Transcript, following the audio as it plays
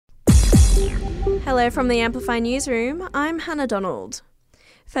Hello from the Amplify newsroom, I'm Hannah Donald.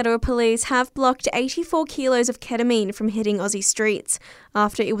 Federal police have blocked 84 kilos of ketamine from hitting Aussie streets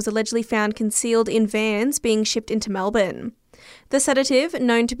after it was allegedly found concealed in vans being shipped into Melbourne. The sedative,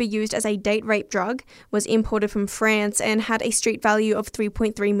 known to be used as a date rape drug, was imported from France and had a street value of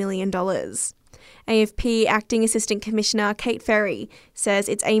 $3.3 million. AFP Acting Assistant Commissioner Kate Ferry says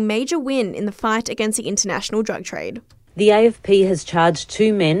it's a major win in the fight against the international drug trade. The AFP has charged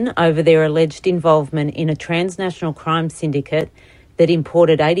 2 men over their alleged involvement in a transnational crime syndicate that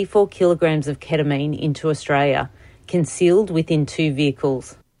imported 84 kilograms of ketamine into Australia, concealed within 2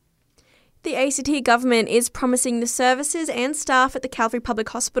 vehicles. The ACT government is promising the services and staff at the Calvary Public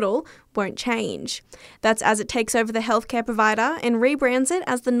Hospital won't change. That's as it takes over the healthcare provider and rebrands it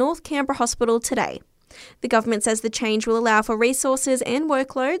as the North Canberra Hospital today. The government says the change will allow for resources and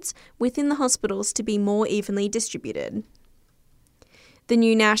workloads within the hospitals to be more evenly distributed. The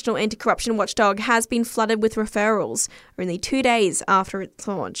new National Anti-Corruption Watchdog has been flooded with referrals only 2 days after its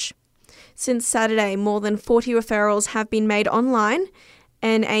launch. Since Saturday, more than 40 referrals have been made online.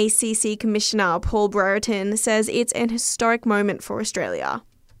 NACC Commissioner Paul Brereton says it's an historic moment for Australia.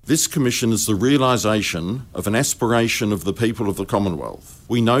 This commission is the realisation of an aspiration of the people of the Commonwealth.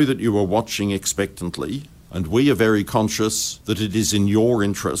 We know that you are watching expectantly, and we are very conscious that it is in your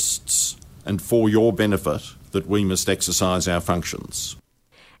interests and for your benefit that we must exercise our functions.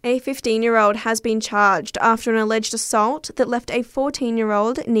 A 15-year-old has been charged after an alleged assault that left a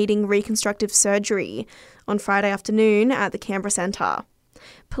 14-year-old needing reconstructive surgery on Friday afternoon at the Canberra Centre.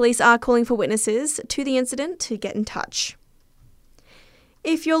 Police are calling for witnesses to the incident to get in touch.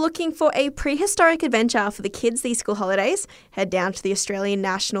 If you're looking for a prehistoric adventure for the kids these school holidays, head down to the Australian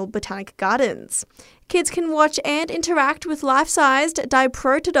National Botanic Gardens. Kids can watch and interact with life-sized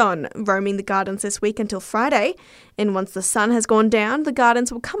Diprotodon roaming the gardens this week until Friday. And once the sun has gone down, the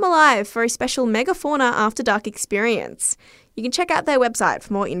gardens will come alive for a special megafauna after dark experience. You can check out their website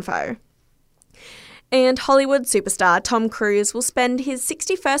for more info. And Hollywood superstar Tom Cruise will spend his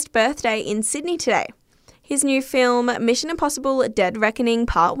 61st birthday in Sydney today. His new film, Mission Impossible Dead Reckoning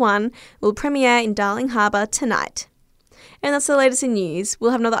Part 1, will premiere in Darling Harbour tonight. And that's the latest in news.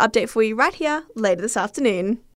 We'll have another update for you right here later this afternoon.